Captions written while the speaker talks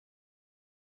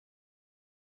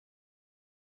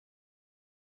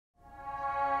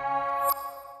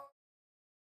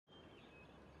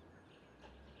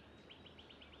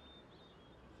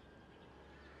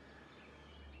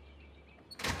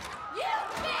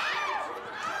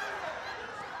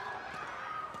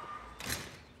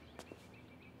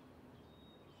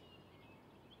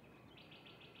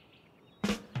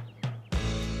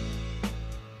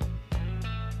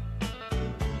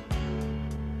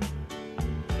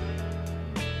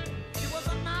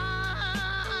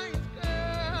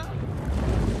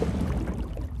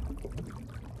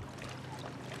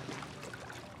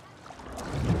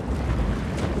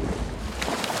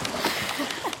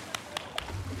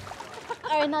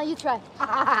now you try.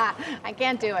 I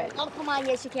can't do it. Oh, come on,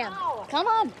 yes you can. No. Come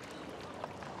on.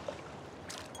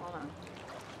 Hold on.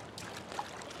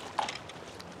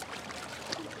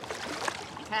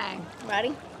 Okay.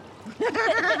 Ready?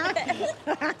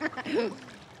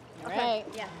 All right.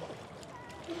 Yeah.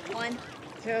 1,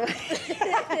 2.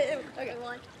 okay,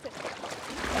 1, 2.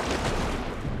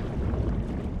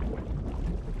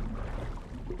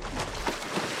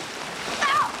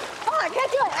 Oh, I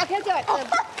can't do it. I can't do it.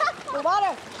 The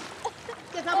water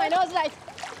gets on my nose and I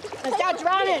start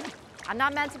drowning. I'm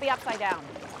not meant to be upside down.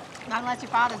 Not unless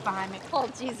your father's behind me. Oh,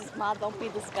 Jesus, Ma, don't be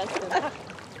disgusting.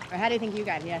 Or how do you think you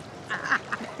got here?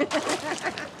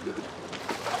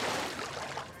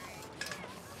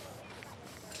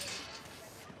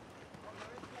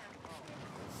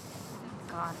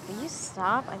 God, will you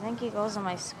stop? I think he goes to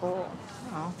my school.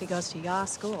 Well, if he goes to your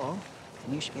school,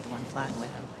 then you should be the one flirting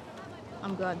with him.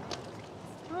 I'm good.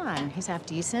 Come on, he's half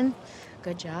decent.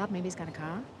 Good job. Maybe he's got a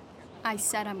car. I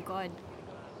said I'm good.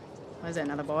 What is it,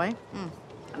 another boy?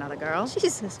 Another girl?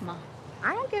 Jesus, Ma.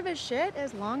 I don't give a shit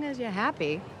as long as you're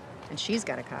happy. And she's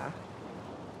got a car.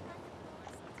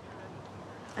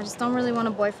 I just don't really want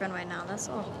a boyfriend right now, that's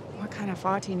all. What kind of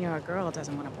 14-year-old girl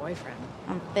doesn't want a boyfriend?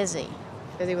 I'm busy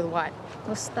Busy with what?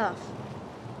 with stuff.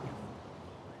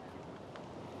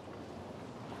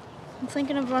 I'm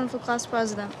thinking of running for class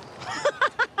president.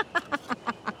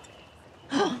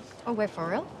 Oh, wait, for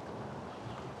real?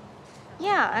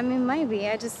 Yeah, I mean, maybe.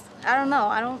 I don't know.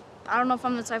 I don't know if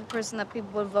I'm the type of person that people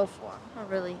would vote for or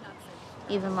really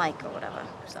even like or whatever,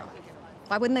 so.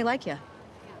 Why wouldn't they like you?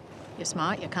 You're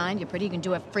smart, you're kind, you're pretty, you can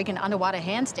do a freaking underwater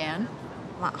handstand.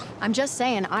 Wow. I'm just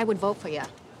saying, I would vote for you.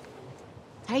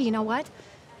 Hey, you know what?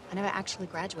 I never actually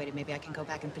graduated. Maybe I can go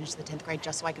back and finish the 10th grade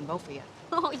just so I can vote for you.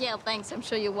 Oh, yeah, thanks. I'm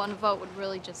sure your one vote would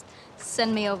really just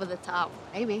send me over the top.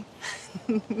 Maybe.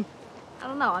 I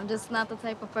don't know. I'm just not the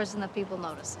type of person that people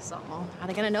notice, so. Well, how are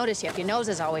they gonna notice you if your nose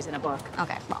is always in a book?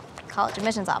 Okay, well, college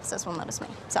admissions officers will notice me,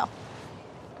 so.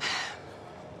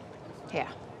 Here,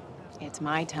 it's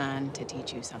my turn to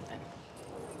teach you something.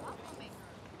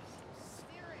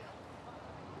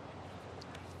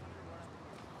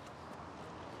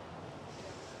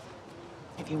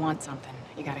 If you want something,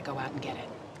 you gotta go out and get it.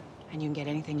 And you can get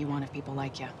anything you want if people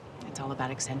like you. It's all about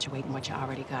accentuating what you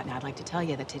already got. And I'd like to tell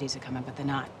you that titties are coming, but they're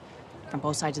not. From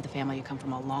both sides of the family, you come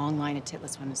from a long line of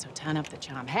titless women, so turn up the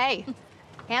charm. Hey,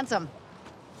 handsome.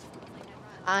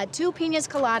 2 pinas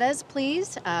coladas,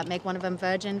 please. Make one of them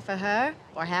virgin for her,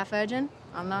 or half virgin.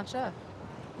 I'm not sure.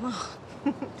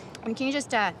 And can you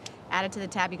just add it to the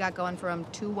tab you got going for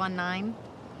 219?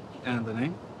 And the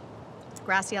name?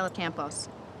 Graciela Campos.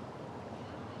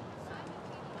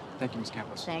 Thank you, Miss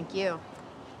Campos. Thank you.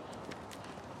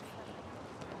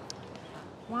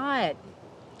 What?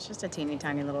 It's just a teeny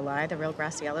tiny little lie. The real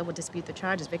Graciela would dispute the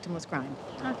charge as victimless crime.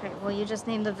 Okay, well, you just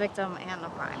named the victim and the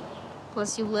crime.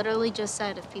 Plus, you literally just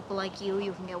said if people like you,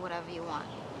 you can get whatever you want.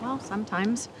 Well,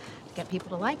 sometimes to get people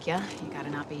to like you, you gotta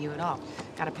not be you at all.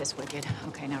 Gotta piss wicked.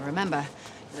 Okay, now remember,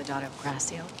 you're the daughter of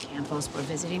Graciela Campos. We're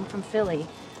visiting from Philly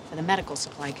for the medical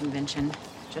supply convention.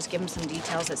 Just give them some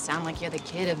details that sound like you're the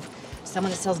kid of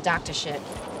someone that sells doctor shit.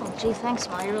 Oh, gee, thanks,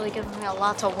 Ma. You're really giving me a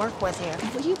lot to work with here.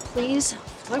 Will you please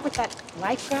flirt with that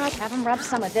lifeguard? Have him rub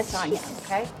some of this on you,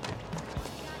 okay?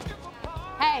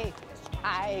 Hey,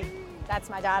 hi. That's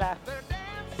my daughter.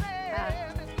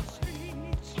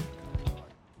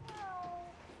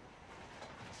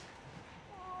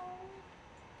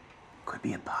 Could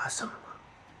be a possum.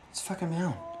 It's fucking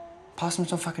meow. Possums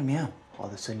don't fucking meow. All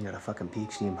of a sudden, you got a fucking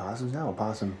PhD in possums now? A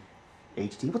possum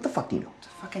HD? What the fuck do you know? It's a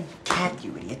fucking cat,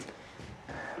 you idiot.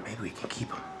 Maybe we can keep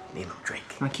him. Name him Drake.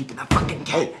 I'm not keeping that fucking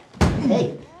cat.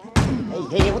 Hey,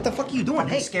 what the fuck are you doing?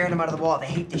 Hey, scaring them out of the wall. They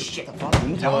hate this shit. The fuck are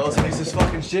you You know what else makes this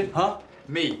fucking shit, huh?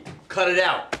 Me. Cut it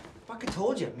out. Fucking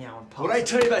told you, meowing possum. What'd I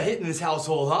tell you about hitting this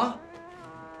household, huh?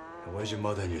 And where's your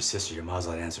mother and your sister? Your mom's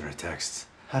not answering her texts.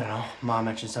 I don't know. Mom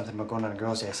mentioned something about going on a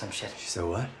girl's day or some shit. She said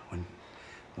what?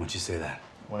 When'd you say that?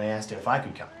 When I asked her if I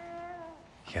could come.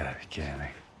 You gotta be kidding me.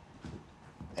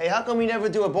 Hey, how come we never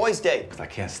do a boys' day? Because I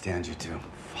can't stand you two.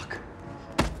 Fuck.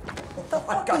 What the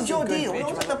fuck got is your some good deal? bitch,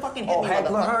 Don't right? have to fucking hit Oh, me,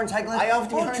 heckler motherfucker. Hearns, heckler. I offer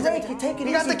to be Oh, Hearns Drake, every you time. take it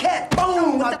He got easy. the cat.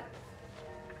 Boom! Boom!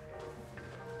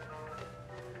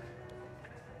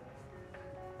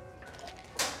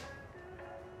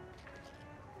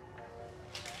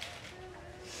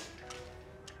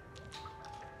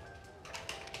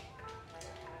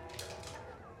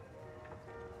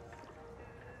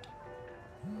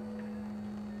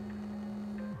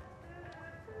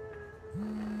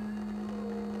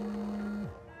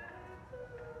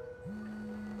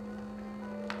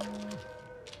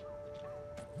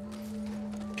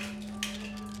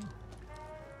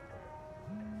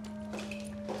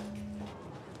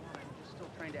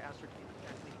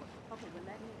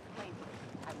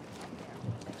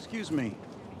 Excuse me.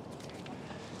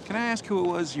 Can I ask who it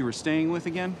was you were staying with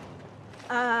again?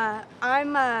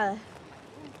 I'm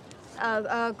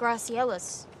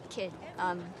Graciella's kid.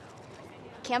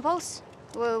 Campos.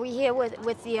 Well, we here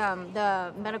with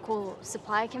the medical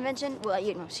supply convention. Well,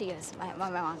 you know, she is my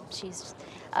mom. She's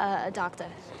a doctor.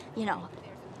 You know,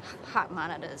 heart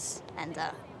monitors, and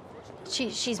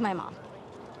she's my mom.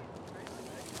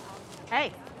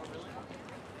 Hey,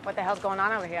 what the hell's going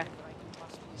on over here?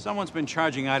 Someone's been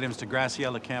charging items to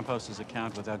Graciela Campos'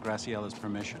 account without Graciella's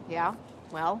permission. Yeah,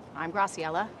 well, I'm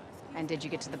Graciela. And did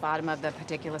you get to the bottom of the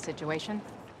particular situation?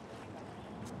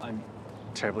 I'm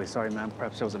terribly sorry, ma'am.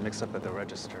 Perhaps there was a mix-up at the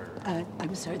register.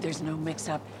 I'm sorry, there's no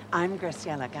mix-up. I'm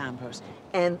Graciela Campos,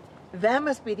 and that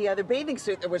must be the other bathing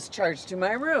suit that was charged to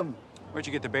my room. Where'd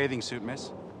you get the bathing suit, miss?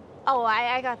 Oh,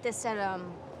 I got this at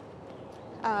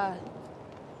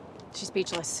She's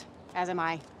speechless, as am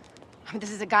I. I mean,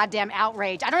 this is a goddamn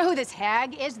outrage. I don't know who this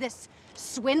hag is, this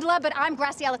swindler, but I'm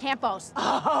Graciela Campos.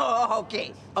 Oh,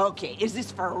 okay. Okay, is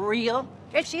this for real?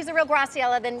 If she's the real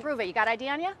Graciela, then prove it. You got ID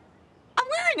on you? I'm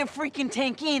wearing a freaking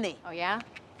tankini. Oh, yeah?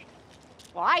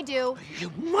 Well, I do. You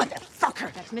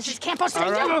motherfucker! That's Mrs. Campos.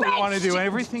 All right, we bitch! want to do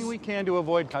everything we can to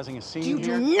avoid causing a scene You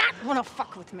here. do not want to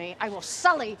fuck with me. I will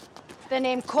sully the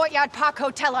name Courtyard Park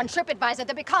Hotel on TripAdvisor.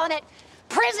 They'll be calling it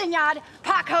Prison Yard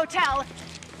Park Hotel.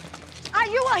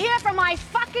 You will hear from my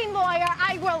fucking lawyer.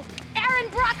 I will Aaron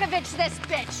Brockovich this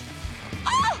bitch.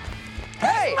 Oh!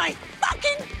 Hey! My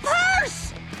fucking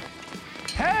purse!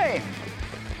 Hey!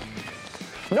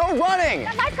 No running!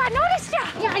 The lifeguard noticed ya.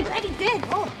 Yeah, I bet he did.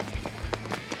 Oh.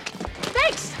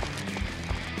 Thanks.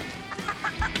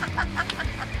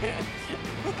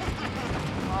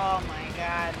 Oh, my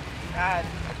God. God,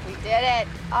 we did it.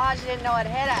 Oh, she didn't know it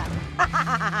hit her.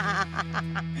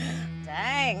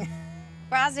 Dang.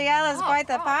 Graciela's quite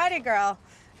the party girl.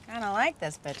 Kind of like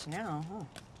this bitch now.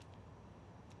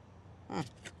 Huh?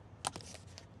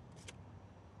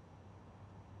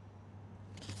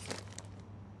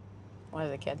 What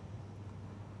is it, kid?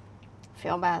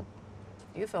 Feel bad.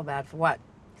 You feel bad for what?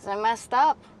 Because I messed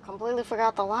up. Completely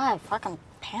forgot the lie. Fucking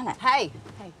panic. Hey.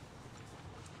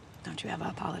 Don't you ever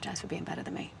apologize for being better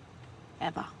than me.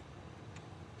 Ever.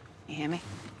 You hear me?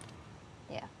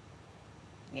 Yeah.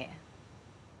 Yeah.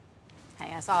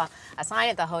 Hey, I saw a sign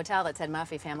at the hotel that said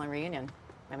Murphy Family Reunion.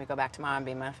 Maybe go back tomorrow and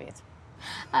be Murphys.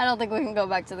 I don't think we can go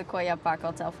back to the Courtyard Park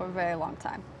Hotel for a very long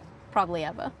time. Probably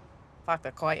ever. Fuck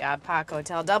the Courtyard Park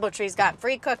Hotel. Doubletree's got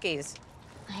free cookies.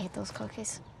 I hate those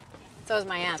cookies. So is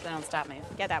my aunt, but don't stop me.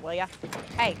 Get that, will ya?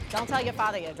 Hey, don't tell your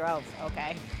father you drove,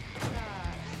 okay?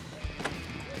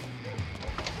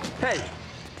 Hey,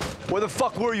 where the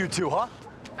fuck were you two, huh?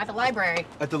 At the library.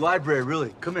 At the library,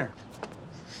 really? Come here.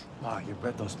 Wow, your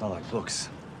breath don't smell like books.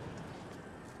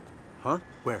 Huh?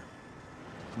 Where?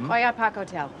 Courtyard Park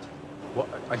Hotel. What,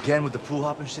 again with the pool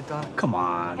hopping shit, Donna? Come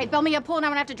on. Hey, build me a pool and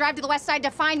I'm gonna have to drive to the west side to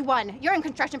find one. You're in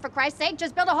construction, for Christ's sake.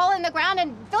 Just build a hole in the ground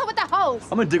and fill it with the hose.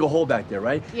 I'm gonna dig a hole back there,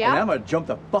 right? Yeah. And I'm gonna jump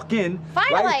the fuck in.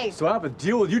 Finally! Right? So I don't have to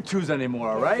deal with you twos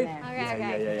anymore, all right?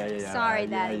 Okay. Yeah. Sorry,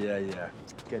 Daddy. Yeah.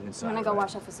 Get inside. I'm gonna go right?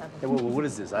 wash up for supper. Hey, what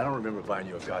is this? I don't remember buying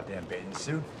you a goddamn bathing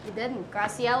suit. You didn't.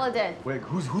 Graciela did. Wait,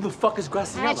 who the fuck is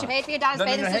Graciela? All right, you paid for your daughter's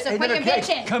bathing suit, so hey, quit your hey,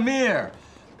 bitching. come here.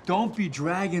 Don't be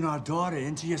dragging our daughter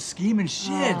into your scheming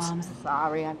shit. Oh, I'm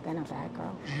sorry. I've been a bad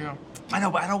girl. Yeah. I know,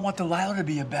 but I don't want Delilah to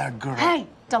be a bad girl. Hey,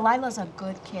 Delilah's a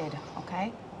good kid,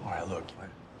 okay? All right, look.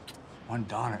 One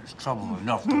Donna is trouble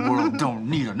enough. The world don't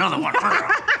need another one.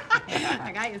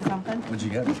 I got you something. What'd you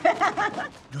get?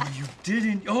 No, you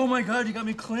didn't. Oh my God, you got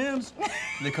me clams.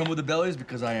 They come with the bellies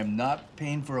because I am not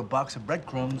paying for a box of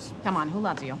breadcrumbs. Come on, who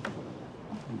loves you?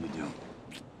 Who you do?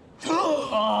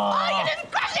 Oh, you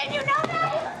didn't crush it, you know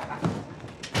that?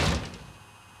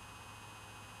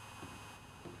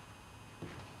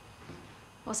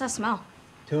 What's that smell?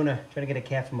 Tuna, trying to get a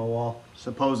cat from a wall.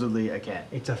 Supposedly a cat.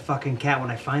 It's a fucking cat.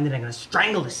 When I find it, I'm gonna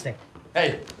strangle this thing.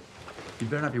 Hey, you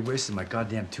better not be wasting my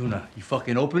goddamn tuna. You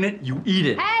fucking open it, you eat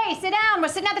it. Hey, sit down. We're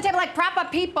sitting at the table like proper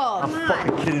people. I'm Come on.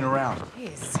 fucking kidding around.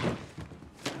 Jeez.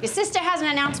 Your sister has an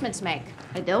announcement to make.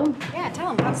 I do? Yeah,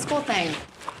 tell him about the school thing.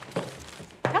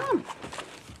 Tell him.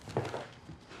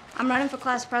 I'm running for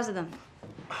class president.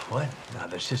 What? Nah,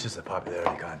 this shit's just a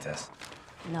popularity contest.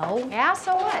 No. Yeah,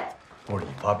 so what? What, are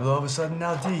you popular all of a sudden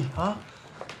now, D, huh?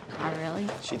 Not really.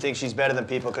 She thinks she's better than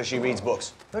people because she reads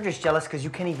books. They're just jealous because you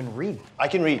can't even read. I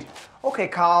can read. Okay,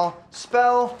 Carl,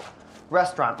 spell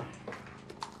restaurant.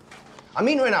 I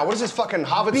mean right now, what is this fucking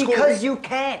Harvard school? Because you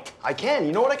can't. I can.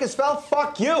 You know what I can spell?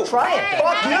 Fuck you. Try it.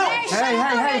 Fuck you.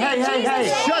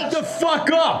 Hey, shut the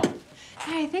fuck up!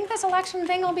 I think this election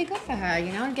thing will be good for her,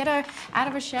 you know, get her out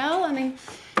of her shell. I mean,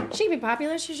 she can be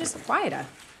popular, she's just quieter.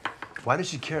 Why does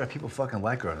she care if people fucking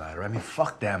like her or not? I mean,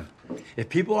 fuck them. If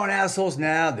people aren't assholes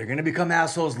now, they're gonna become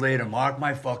assholes later. Mark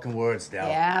my fucking words, Del.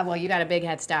 Yeah, well, you got a big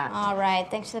head start. All right,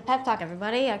 thanks for the pep talk,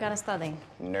 everybody. I gotta study.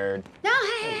 Nerd. No,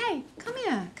 hey, come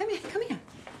here. Come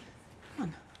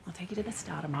on. I'll take you to the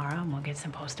store tomorrow, and we'll get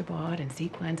some poster board and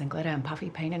sequins and glitter and puffy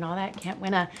paint and all that. Can't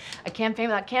win a campaign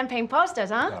without campaign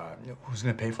posters, huh? Who's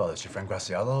gonna pay for all this? Your friend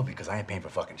Graciela? Because I ain't paying for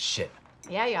fucking shit.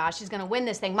 Yeah, you are. She's gonna win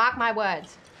this thing. Mark my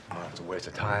words. Oh, it's a waste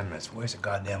of time, and it's a waste of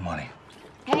goddamn money.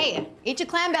 Hey, eat your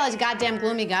clam bellies, goddamn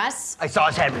gloomy Gus. I saw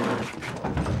his head.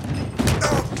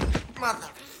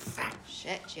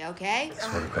 Shit, you okay? I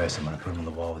swear to Christ, I'm gonna put him on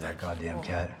the wall with that goddamn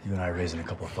cat. You and I are raising a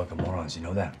couple of fucking morons, you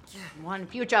know that? One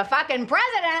future fucking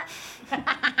president.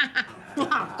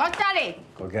 Go study.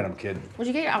 Go get him, kid. Would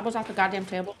you get your elbows off the goddamn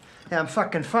table? Yeah, I'm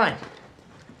fucking fine.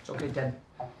 It's okay, Dad.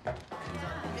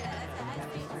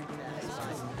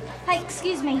 Hey,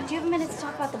 excuse me. Do you have a minute to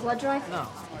talk about the blood drive? No.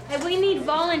 Hey, we need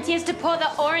volunteers to pour the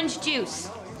orange juice.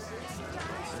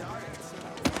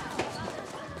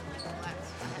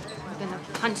 I'm gonna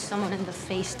punch someone in the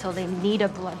face till they need a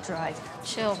blood drive.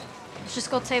 Chill. Let's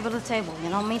just go table to table, you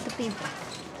know, meet the people.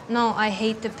 No, I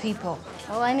hate the people.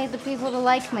 Well, I need the people to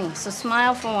like me, so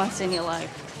smile for once in your life.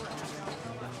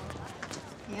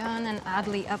 You're in an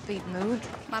oddly upbeat mood.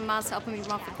 My mom's helping me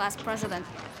run for class president.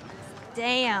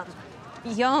 Damn.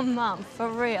 Your mom, for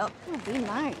real. Oh, be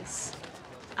nice.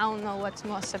 I don't know what's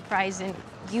more surprising.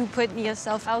 You putting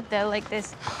yourself out there like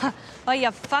this, or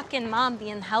your fucking mom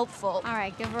being helpful. All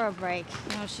right, give her a break.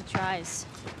 You know, she tries.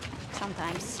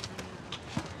 Sometimes.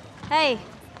 Hey.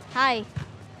 Hi.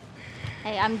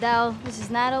 Hey, I'm Del. This is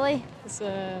Natalie. It's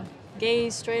a gay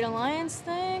straight alliance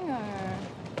thing, or?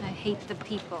 I hate the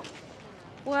people.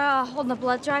 We're holding a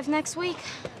blood drive next week.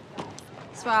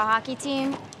 It's for our hockey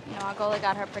team. You know, our goalie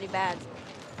got hurt pretty bad.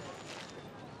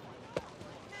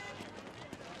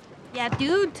 Yeah,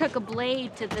 dude took a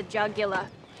blade to the jugular.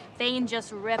 Vein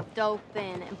just ripped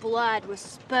open, and blood was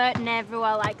spurting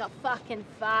everywhere like a fucking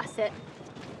faucet.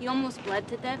 He almost bled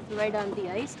to death right on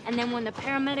the ice. And then when the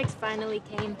paramedics finally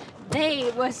came,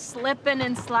 they were slipping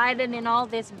and sliding in all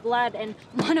this blood, and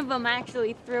one of them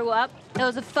actually threw up. It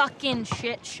was a fucking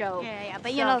shit show. Yeah,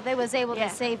 but you know, they was able to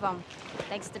save them.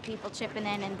 Thanks to people chipping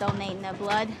in and donating their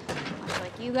blood, much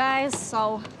like you guys.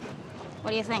 So,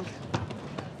 what do you think?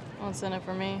 What's in it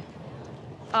for me?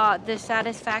 The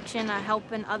satisfaction of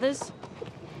helping others.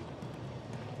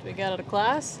 Do we get out of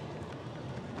class?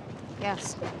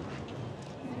 Yes.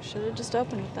 You should have just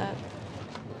opened with that.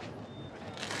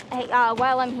 Hey,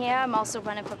 while I'm here, I'm also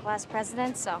running for class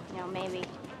president, so, you know, maybe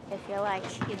if you like,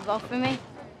 you'd vote for me.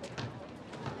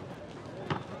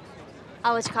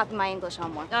 I'll let you copy my English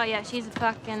homework. Oh, yeah, she's a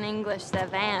fucking English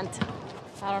savant.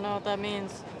 I don't know what that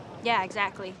means. Yeah,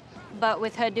 exactly. But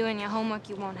with her doing your homework,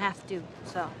 you won't have to,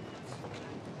 so.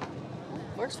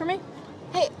 Works for me.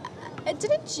 Hey,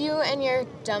 didn't you and your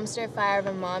dumpster fire of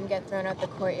a mom get thrown out the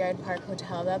Courtyard Park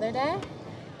Hotel the other day?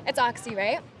 It's oxy,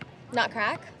 right? Not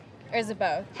crack? Or is it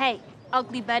both? Hey,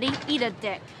 ugly Betty, eat a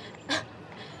dick.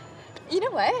 You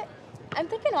know what? I'm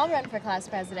thinking I'll run for class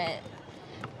president.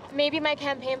 Maybe my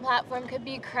campaign platform could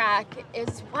be crack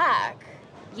is whack.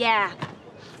 Yeah,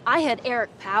 I had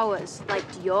Eric Powers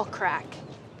liked your crack.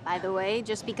 By the way,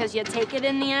 just because you take it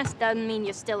in the ass doesn't mean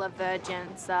you're still a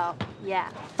virgin, so yeah,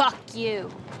 fuck you.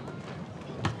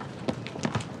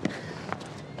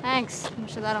 Thanks. I'm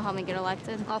sure that'll help me get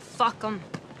elected. Oh, fuck them.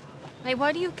 Hey,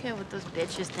 why do you care what those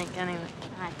bitches think anyway?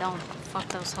 I don't. Fuck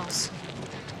those hoes.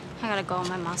 I gotta go.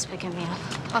 My mom's picking me up.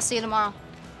 I'll see you tomorrow.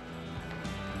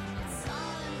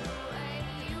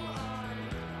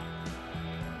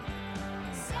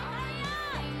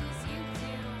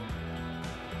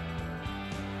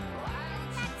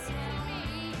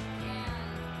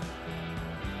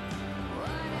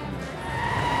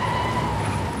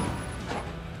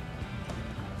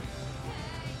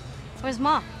 Where's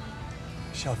Mom?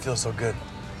 She don't feel so good.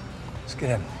 Let's get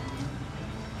in.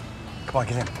 Come on,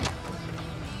 get in.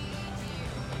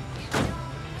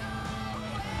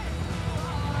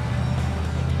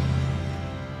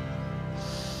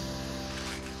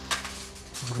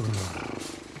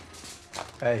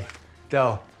 Hey,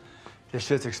 Del, this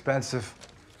shit's expensive.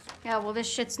 Yeah, well, this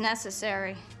shit's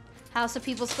necessary. How's the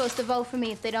people supposed to vote for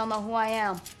me if they don't know who I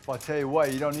am? Well, I'll tell you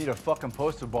what, you don't need a fucking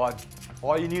poster board.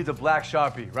 All you need is a black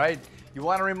Sharpie, right? You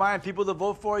want to remind people to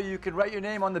vote for you, you can write your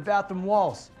name on the bathroom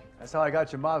walls. That's how I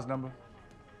got your mom's number.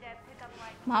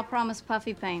 Ma promised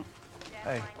puffy paint.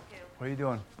 Hey, what are you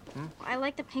doing? I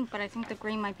like the pink, but I think the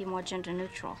green might be more gender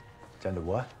neutral. Gender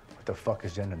what? What the fuck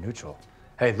is gender neutral?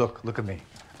 Hey, look at me.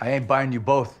 I ain't buying you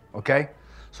both, okay?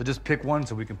 So just pick one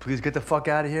so we can please get the fuck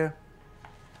out of here.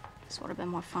 This would have been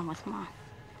more fun with Mom.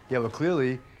 Yeah, well,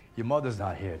 clearly, your mother's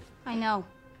not here. I know.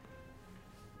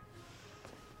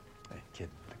 Hey, kid,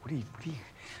 what are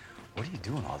you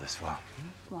doing all this for?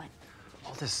 What?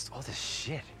 All this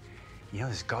shit. You know,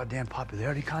 this goddamn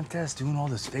popularity contest, doing all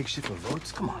this fake shit for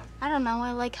votes? Come on. I don't know.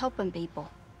 I like helping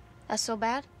people. That's so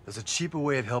bad? There's a cheaper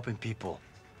way of helping people.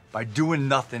 By doing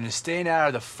nothing and staying out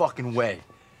of the fucking way.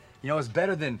 You know, it's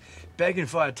better than begging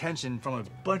for attention from a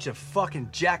bunch of fucking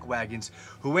jackwagons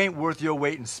who ain't worth your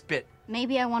weight in spit.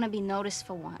 Maybe I want to be noticed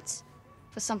for once.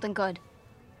 For something good.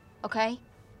 Okay?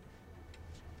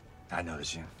 I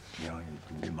notice you. You know,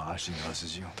 your ma, she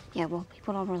notices you. Yeah, well,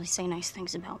 people don't really say nice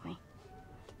things about me.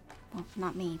 Well,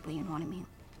 not me, but you know what I mean.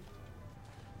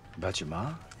 About your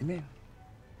ma, you mean?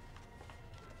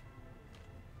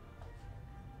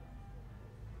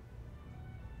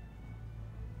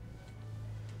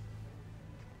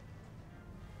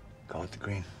 Go with the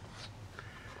green.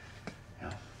 You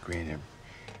know, green, it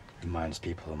reminds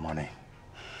people of money.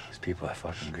 These people are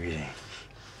fucking greedy.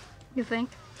 You think?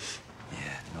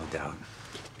 Yeah, no doubt.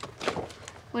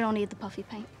 We don't need the puffy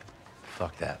paint.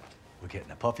 Fuck that. We're getting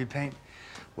the puffy paint.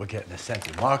 We're getting the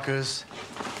scented markers.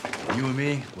 You and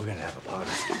me, we're gonna have a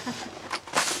party.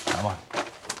 Come on.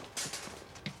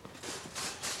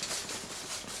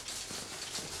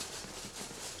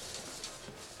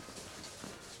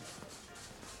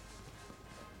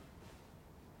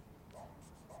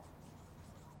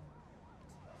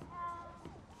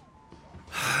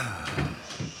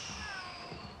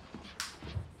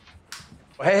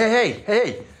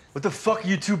 Hey! What the fuck are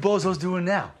you two bozos doing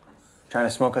now? Trying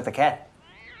to smoke with the cat.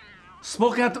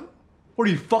 Smoking out the... What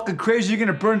are you, fucking crazy? You're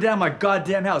gonna burn down my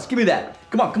goddamn house. Give me that.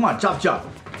 Come on, chop.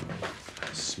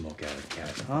 Smoke out a cat,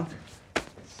 huh?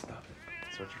 Stop it.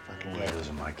 That's what you fucking do. Those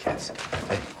are my kids.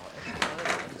 Hey.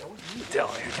 Dell,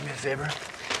 here, do me a favor.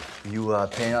 You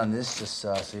paint on this just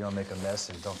so you don't make a mess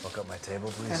and don't fuck up my table,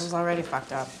 please? It was already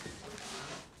fucked up.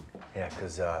 Yeah,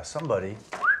 because somebody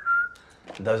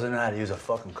doesn't know how to use a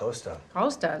fucking coaster.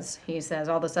 Coast does. He says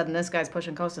all of a sudden this guy's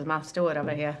pushing Costa's Mouth Stewart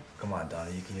over here. Come on,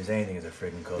 Donna, you can use anything as a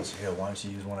friggin' coaster. Here, why don't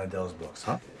you use one of Dell's books,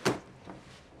 huh?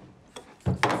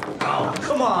 Oh,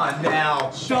 come on now,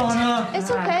 Donna!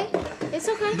 It's okay. It's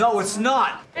okay. No, it's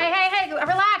not! Hey,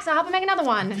 relax. I'll help him make another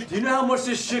one. Do you know how much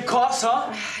this shit costs,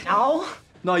 huh? No.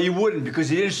 No, you wouldn't, because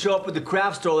you didn't show up at the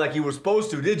craft store like you were supposed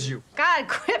to, did you? God,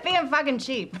 quit being fucking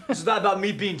cheap. This is not about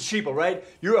me being cheap, all right?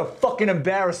 You're a fucking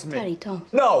embarrassment. Daddy,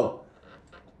 don't. No!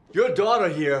 Your daughter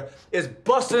here is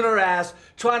busting her ass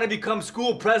trying to become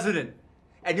school president,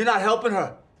 and you're not helping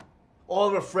her. All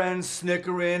of her friends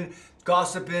snickering,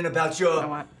 gossiping about your... You know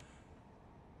what?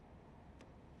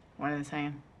 What are they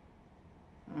saying?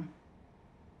 Hmm?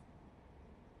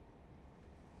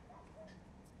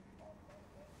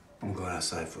 I'm going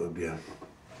outside for a beer.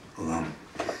 Alone.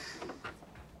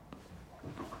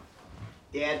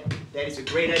 Dad, that is a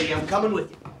great idea. I'm coming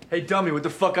with you. Hey, dummy, what the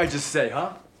fuck I just say,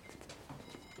 huh?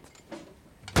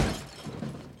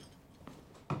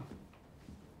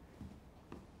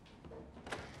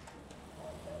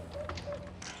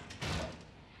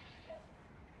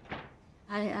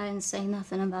 I didn't say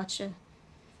nothing about you.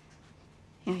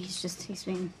 You know, he's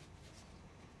being...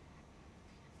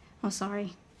 I'm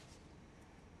sorry.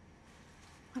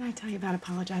 What did I tell you about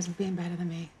apologizing for being better than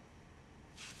me?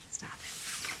 Stop it.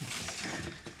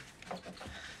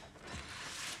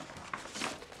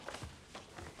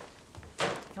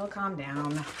 He'll calm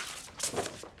down.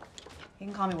 He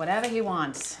can call me whatever he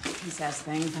wants. He says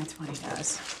things, that's what he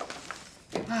does.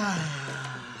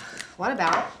 What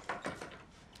about?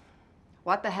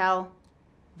 What the hell?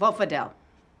 Vote for Dell.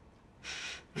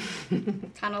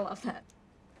 Kind of love that.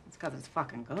 It's because it's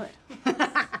fucking good.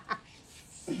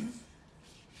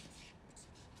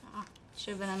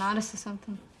 Should have been an artist or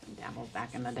something. Dabbled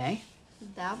back in the day.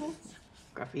 Dabble?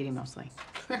 Graffiti mostly.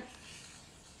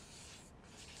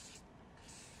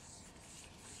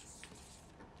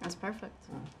 That's perfect.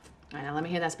 All right, now let me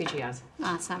hear that speech he has.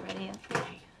 No, it's not ready yet.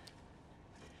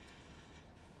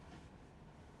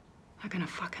 I'm gonna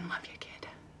fucking love you, kid.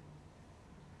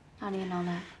 How do you know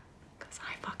that? Because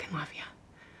I fucking love you.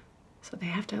 So they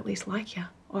have to at least like you,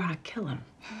 or I'd kill him.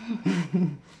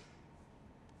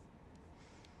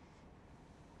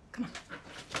 Come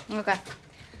on. Okay.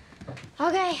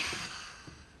 Okay.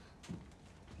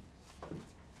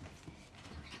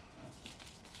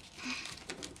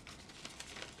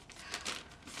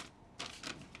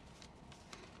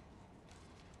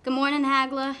 Good morning,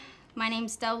 Hagler. My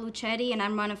name's Del Lucetti, and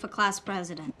I'm running for class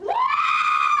president.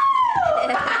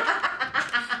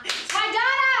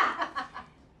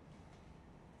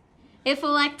 If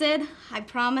elected, I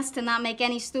promise to not make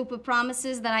any stupid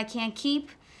promises that I can't keep,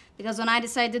 Because when I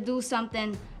decide to do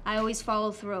something, I always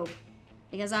follow through.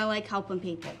 Because I like helping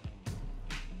people.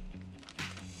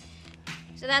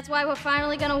 So that's why we're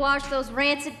finally gonna wash those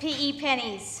rancid PE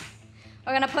pennies.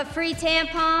 We're gonna put free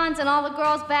tampons in all the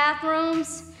girls'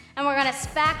 bathrooms, and we're gonna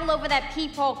spackle over that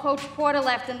peephole Coach Porter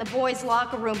left in the boys'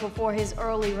 locker room before his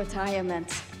early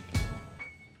retirement.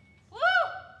 Woo!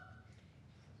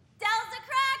 Delta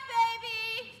crack,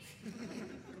 baby!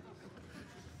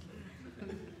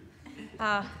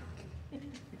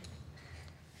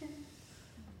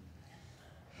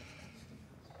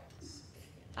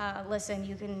 Listen,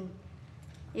 you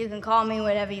can call me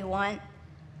whatever you want.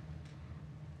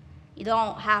 You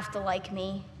don't have to like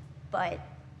me, but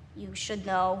you should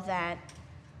know that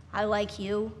I like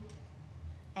you,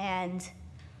 and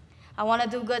I want to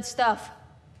do good stuff.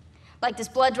 Like this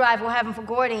blood drive we're having for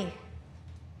Gordy.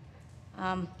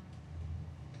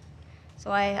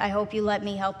 So I hope you let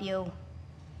me help you.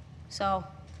 So,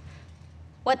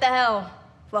 what the hell?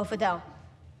 Vote for Del.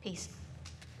 Peace.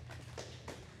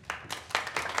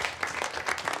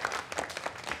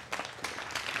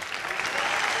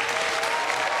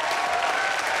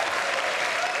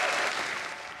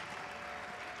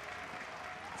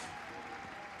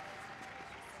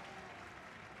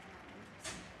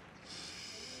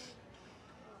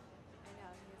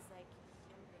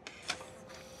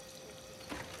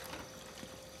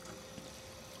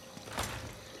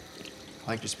 I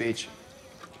liked your speech.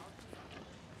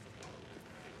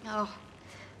 Oh.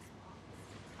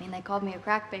 I mean, they called me a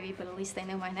crack baby, but at least they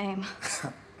knew my name.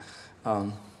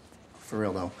 For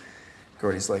real though,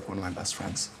 Gordy's like one of my best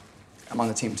friends. I'm on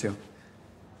the team too.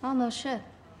 Oh, no shit.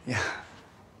 Yeah.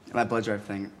 And that blood drive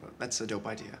thing, that's a dope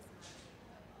idea.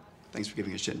 Thanks for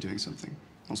giving a shit and doing something.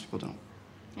 Most people don't.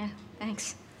 Yeah,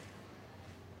 thanks.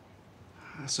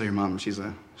 So your mom, she's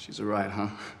a riot, huh?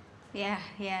 Yeah,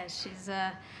 she's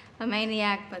a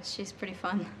maniac, but she's pretty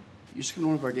fun. You should come to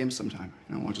one of our games sometime.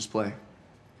 You know, we'll just play.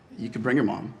 You could bring your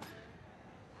mom.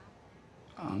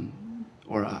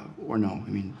 Or no. I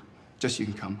mean, just you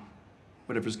can come.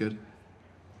 Whatever's good.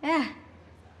 Yeah,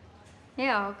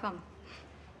 I'll come.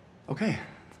 Okay.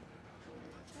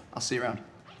 I'll see you around.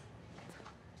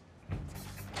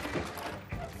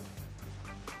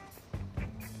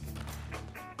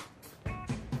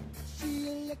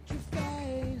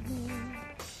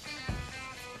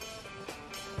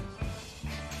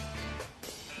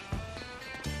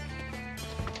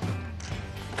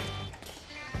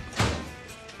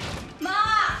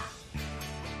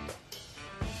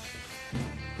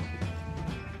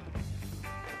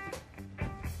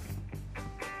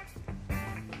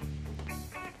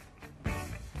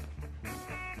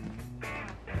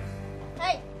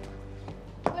 Hey,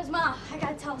 where's Ma? I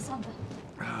gotta tell her something.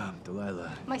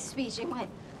 Delilah. My speech,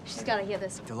 she's gotta hear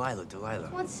this. Delilah.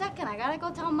 1 second, I gotta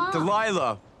go tell Mom.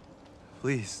 Delilah!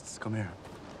 Please, just come here.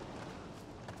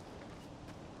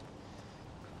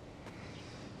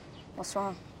 What's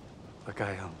wrong? Look,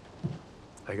 I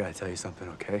gotta tell you something,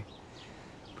 okay?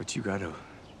 But you gotta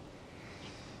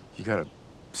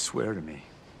swear to me.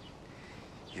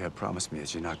 You gotta promise me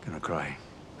that you're not gonna cry,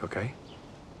 okay?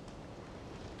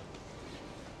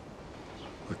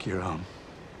 Look, your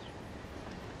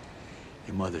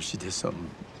mother, she did something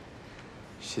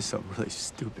really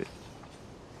stupid.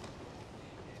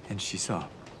 And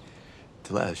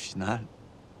Delilah,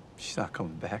 she's not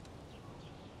coming back.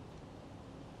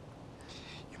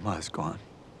 Your mother's gone.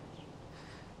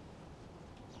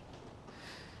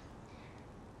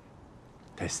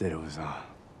 They said it was an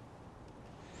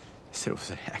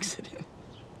accident.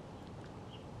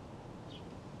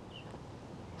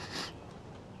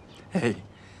 Hey,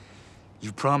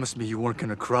 you promised me you weren't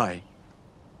gonna cry.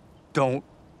 Don't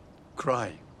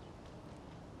cry.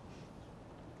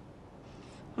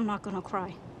 I'm not gonna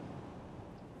cry.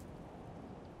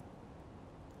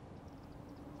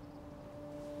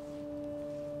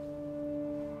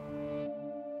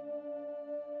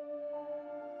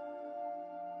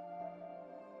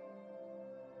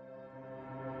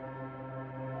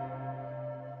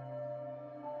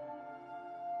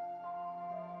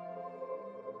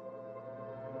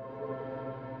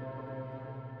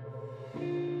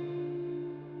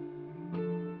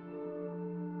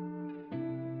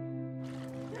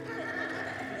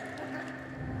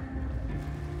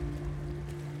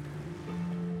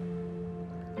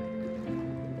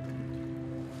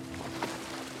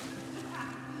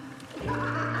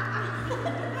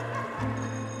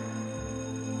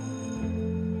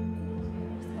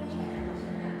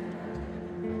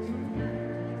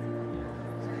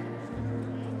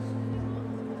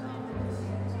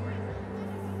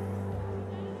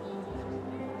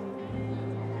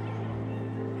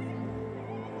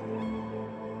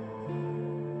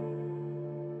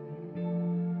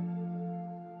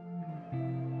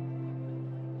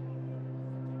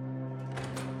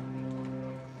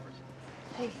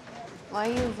 Hey, why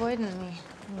are you avoiding me?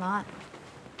 I'm not.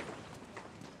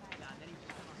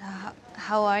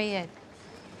 How are you?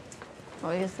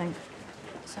 What do you think?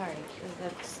 Sorry,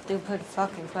 that stupid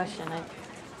fucking question.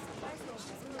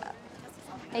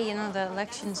 Hey, you know, the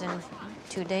election's in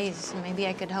 2 days. Maybe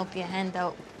I could help you hand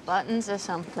out buttons or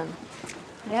something.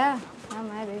 Yeah,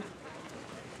 maybe.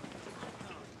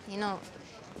 You know,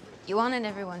 you wanted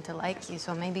everyone to like you,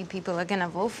 so maybe people are gonna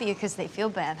vote for you because they feel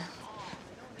bad.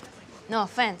 No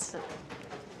offense.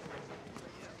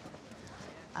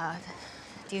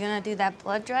 You gonna do that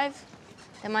blood drive?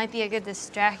 That might be a good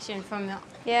distraction from the...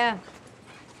 Yeah.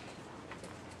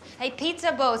 Hey,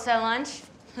 pizza boats at lunch.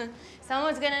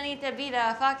 Someone's gonna need to be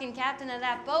the fucking captain of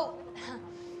that boat.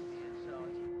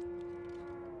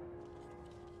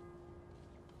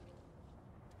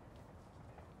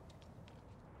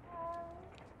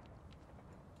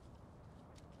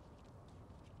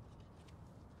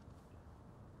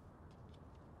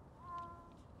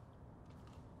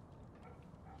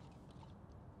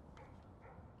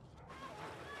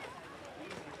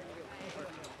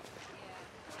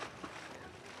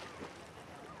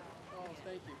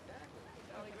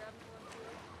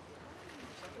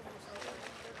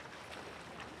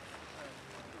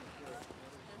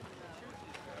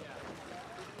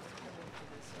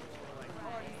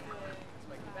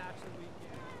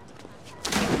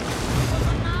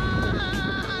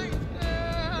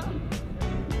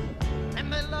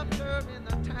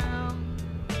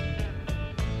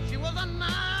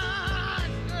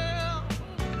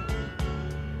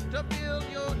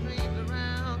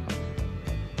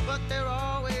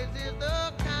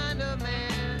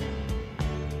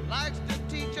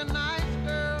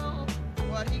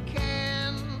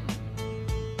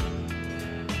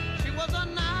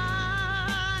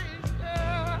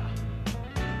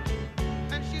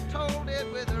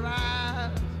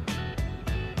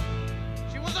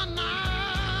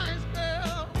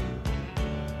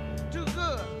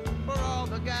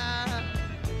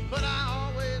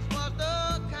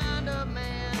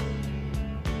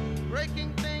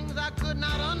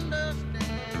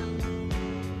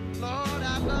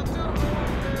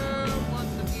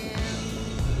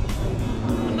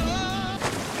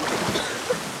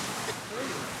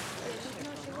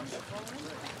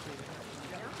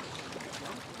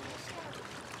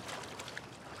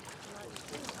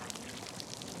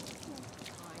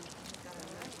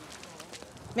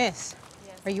 Miss,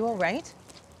 are you all right?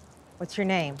 What's your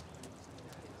name?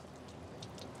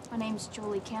 My name's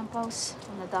Julie Campos.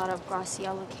 I'm the daughter of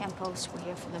Graciela Campos. We're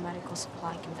here for the medical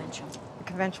supply convention. The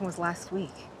convention was last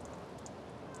week.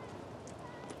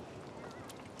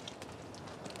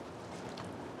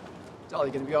 Dolly,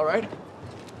 you gonna be all right?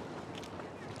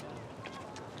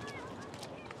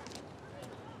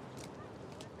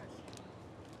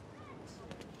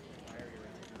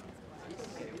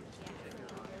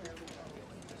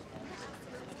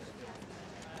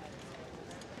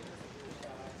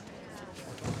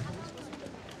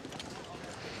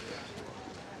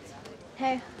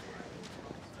 Hey,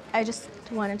 I just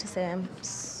wanted to say I'm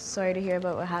sorry to hear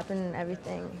about what happened and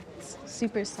everything. It's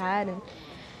super sad and,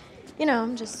 you know,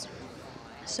 I'm just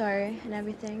sorry and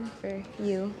everything for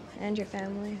you and your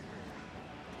family.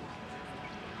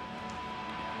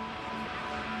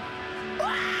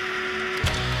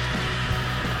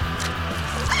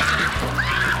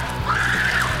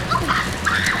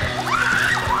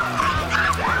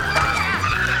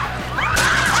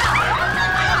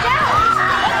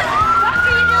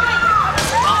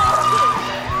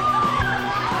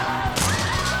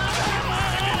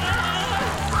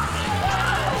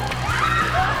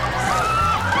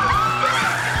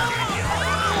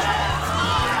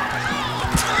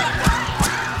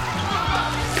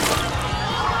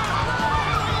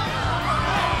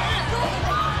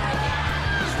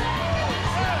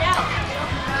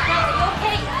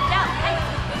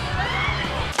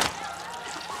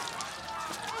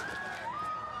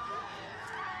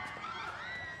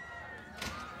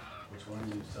 Which one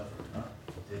do you suffer, huh?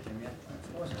 Take him yet?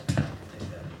 Of course. Take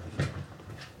that.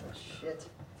 Oh, shit. The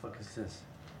fuck is this?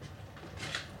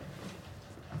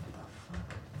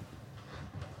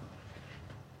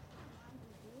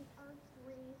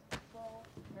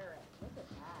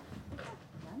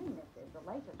 The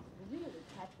light just really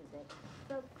catches it.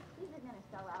 So these are going to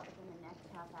sell out within the next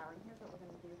half hour, and here's what we're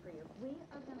going to do for you. We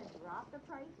are going to drop the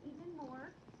price even more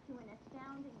to an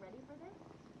astounding, ready for this?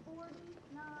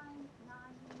 $49.99.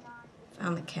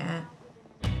 Found the cat.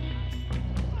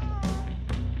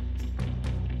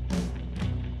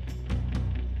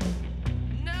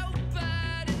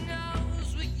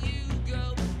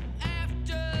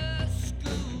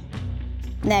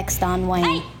 Next on Wayne.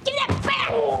 Hey, give that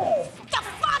back! What the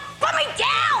Sit down!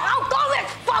 I'll go to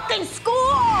fucking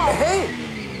school! Hey!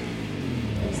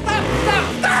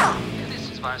 Stop! This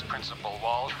is Vice Principal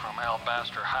Walsh from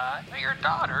Alabaster High. Your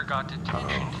daughter got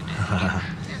detention today.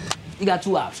 You got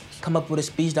two options. Come up with a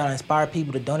speech that'll inspire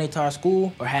people to donate to our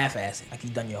school, or half-ass it, like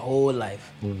you've done your whole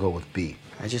life. We'll go with B.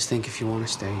 I just think if you want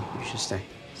to stay, you should stay.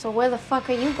 So where the fuck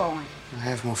are you going? I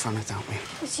have more fun without me.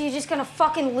 So you're just gonna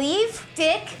fucking leave,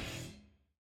 dick?